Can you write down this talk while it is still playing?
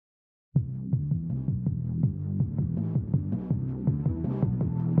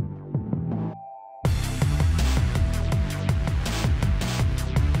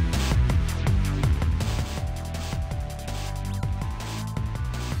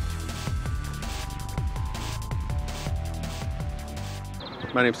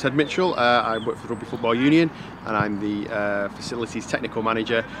My name's Ted Mitchell. I work for the Rugby Football Union and I'm the Facilities Technical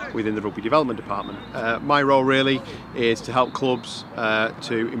Manager within the Rugby Development Department. My role really is to help clubs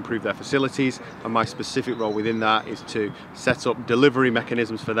to improve their facilities, and my specific role within that is to set up delivery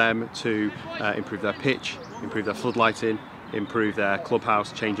mechanisms for them to improve their pitch, improve their floodlighting, improve their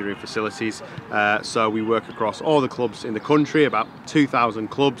clubhouse, changing room facilities. So we work across all the clubs in the country, about 2,000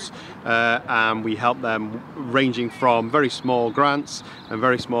 clubs, and we help them ranging from very small grants and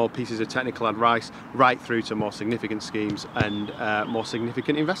very small pieces of technical advice right through to more significant schemes and more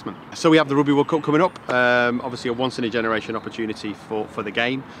significant investment. So we have the Rugby World Cup coming up, obviously a once in a generation opportunity for the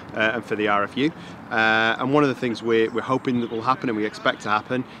game and for the RFU. And one of the things we're hoping that will happen and we expect to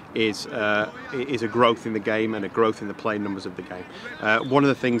happen is a growth in the game and a growth in the playing numbers of the game. One of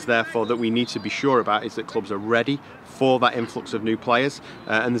the things therefore that we need to be sure about is that clubs are ready for that influx of new players,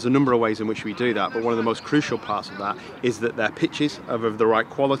 and there's a number of ways in which we do that, but one of the most crucial parts of that is that their pitches are of the right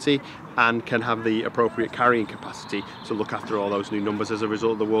quality and can have the appropriate carrying capacity to look after all those new numbers as a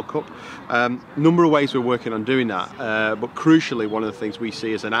result of the World Cup. Number of ways we're working on doing that, but crucially one of the things we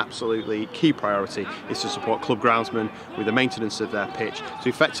see as an absolutely key priority is to support club groundsmen with the maintenance of their pitch, to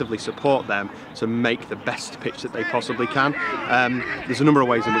effectively support them to make the best pitch that they possibly can. There's a number of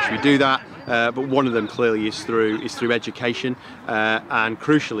ways in which we do that, but one of them clearly is through education, and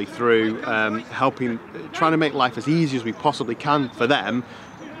crucially through trying to make life as easy as we possibly can for them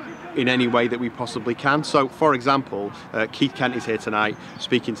in any way that we possibly can. So for example, Keith Kent is here tonight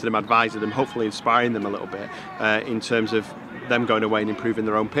speaking to them, advising them, hopefully inspiring them a little bit in terms of them going away and improving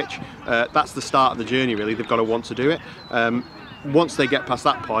their own pitch. That's the start of the journey really. They've got to want to do it. Once they get past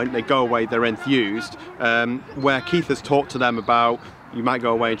that point, they go away, they're enthused, where Keith has talked to them about, you might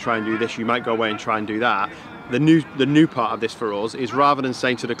go away and try and do this, you might go away and try and do that. The new part of this for us is, rather than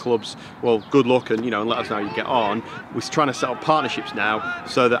saying to the clubs, well, good luck and and let us know how you get on, we're trying to set up partnerships now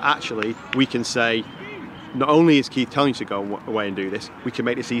so that actually we can say, not only is Keith telling you to go away and do this, we can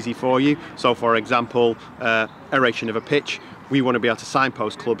make this easy for you. So for example, aeration of a pitch, we want to be able to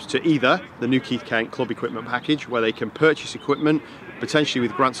signpost clubs to either the new Keith Kent club equipment package, where they can purchase equipment, potentially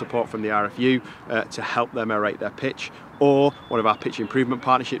with grant support from the RFU, to help them aerate their pitch, or one of our pitch improvement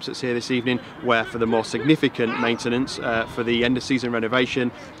partnerships that's here this evening, where for the more significant maintenance, for the end of season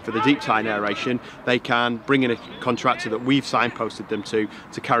renovation, for the deep time aeration, they can bring in a contractor that we've signposted them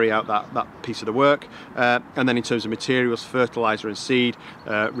to carry out that piece of the work. And then in terms of materials, fertiliser and seed,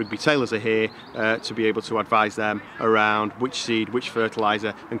 Rugby tailors are here to be able to advise them around which seed, which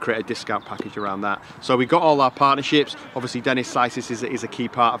fertiliser, and create a discount package around that. So we've got all our partnerships. Obviously Dennis SISIS is a key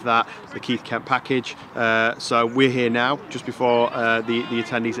part of that, the Keith Kent package. So we're here now, just before the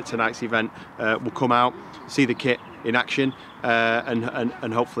attendees at tonight's event will come out, see the kit in action,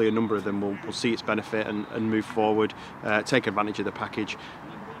 and hopefully a number of them will see its benefit and move forward, take advantage of the package,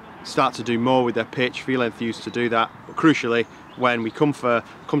 start to do more with their pitch, feel enthused to do that. But crucially, when we come to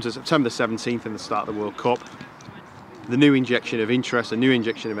September the 17th and the start of the World Cup, the new injection of interest, a new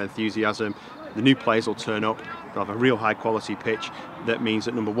injection of enthusiasm, the new players will turn up. They'll have a real high quality pitch. That means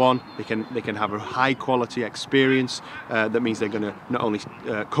that number one, they can have a high quality experience. That means they're going to not only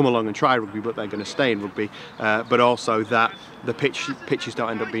come along and try rugby, but they're going to stay in rugby. But also that the pitches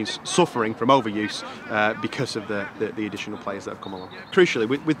don't end up being suffering from overuse because of the additional players that have come along. Crucially,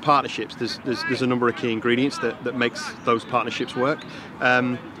 with partnerships, there's a number of key ingredients that makes those partnerships work.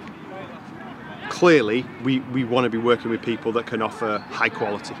 Clearly, we want to be working with people that can offer high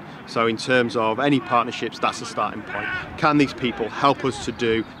quality. So in terms of any partnerships, that's a starting point. Can these people help us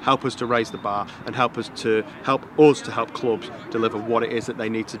to raise the bar, and help help clubs deliver what it is that they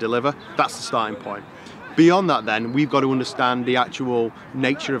need to deliver? That's the starting point. Beyond that then, we've got to understand the actual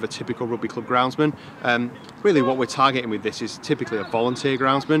nature of a typical rugby club groundsman. Really what we're targeting with this is typically a volunteer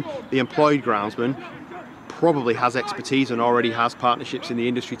groundsman. The employed groundsman probably has expertise and already has partnerships in the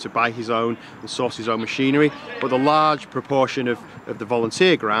industry to buy his own and source his own machinery, but the large proportion of the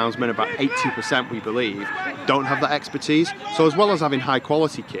volunteer groundsmen, about 80% we believe, don't have that expertise. So as well as having high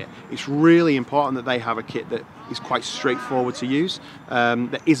quality kit, it's really important that they have a kit that is quite straightforward to use,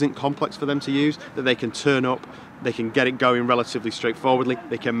 that isn't complex for them to use, that they can turn up, they can get it going relatively straightforwardly,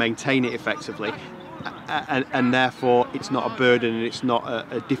 they can maintain it effectively, and therefore it's not a burden and it's not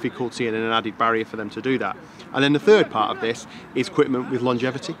a difficulty and an added barrier for them to do that. And then the third part of this is equipment with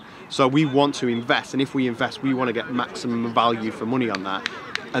longevity. So we want to invest, and if we invest, we want to get maximum value for money on that.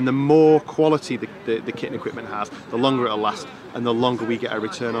 And the more quality the kit and equipment has, the longer it'll last, and the longer we get a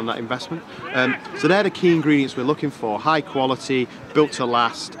return on that investment. So they're the key ingredients we're looking for: high quality, built to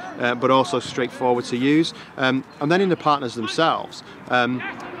last, but also straightforward to use. And then in the partners themselves,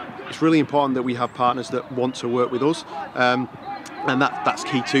 it's really important that we have partners that want to work with us. And that's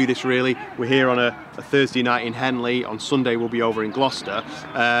key to this really. We're here on a Thursday night in Henley, on Sunday we'll be over in Gloucester,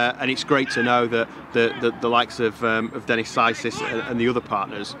 and it's great to know that the likes of Dennis SISIS and the other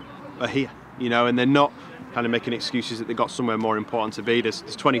partners are here, you know, and they're not kind of making excuses that they've got somewhere more important to be. There's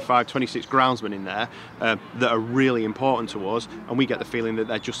 25, 26 groundsmen in there that are really important to us, and we get the feeling that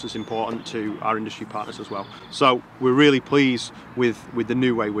they're just as important to our industry partners as well. So we're really pleased with the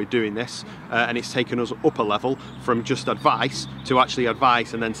new way we're doing this, and it's taken us up a level from just advice to actually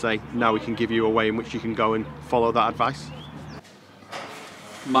advice and then say, now we can give you a way in which you can go and follow that advice.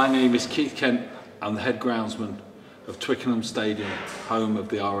 My name is Keith Kent. I'm the head groundsman of Twickenham Stadium, home of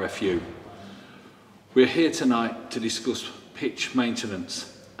the RFU. We're here tonight to discuss pitch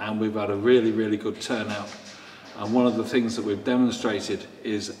maintenance, and we've had a really good turnout, and one of the things that we've demonstrated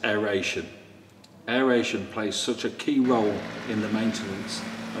is aeration. Aeration plays such a key role in the maintenance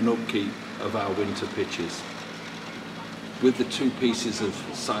and upkeep of our winter pitches. With the two pieces of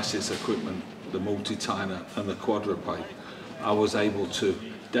SISIS equipment, the multi-tiner and the quadruped, I was able to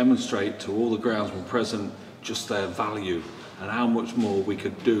demonstrate to all the groundsmen present just their value and how much more we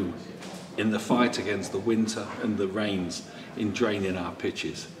could do in the fight against the winter and the rains in draining our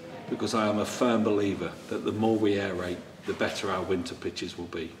pitches, because I am a firm believer that the more we aerate, the better our winter pitches will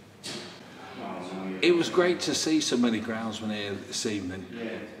be. It was great to see so many groundsmen here this evening.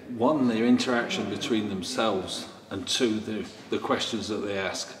 One, their interaction between themselves, and two, the questions that they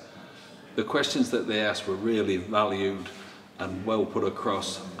ask. The questions that they asked were really valued and well put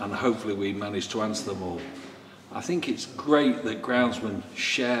across, and hopefully we managed to answer them all. I think it's great that groundsmen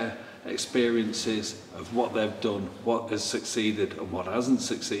share experiences of what they've done, what has succeeded and what hasn't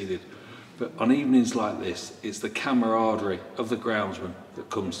succeeded. But on evenings like this, it's the camaraderie of the groundsman that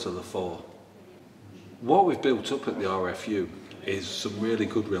comes to the fore. What we've built up at the RFU is some really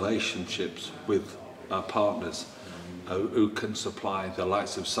good relationships with our partners who can supply the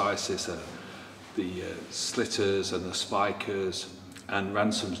likes of SISIS, the Slitters and the Spikers, and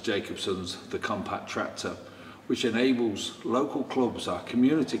Ransom's Jacobson's, the compact tractor, which enables local clubs, our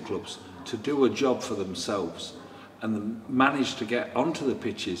community clubs, to do a job for themselves and manage to get onto the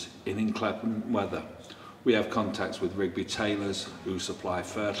pitches in inclement weather. We have contacts with Rugby tailors who supply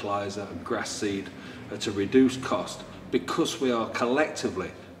fertiliser and grass seed at a reduced cost, because we are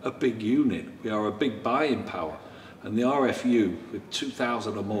collectively a big unit. We are a big buying power, and the RFU with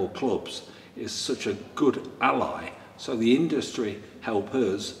 2,000 or more clubs is such a good ally. So the industry help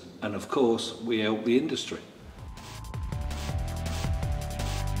us, and of course we help the industry.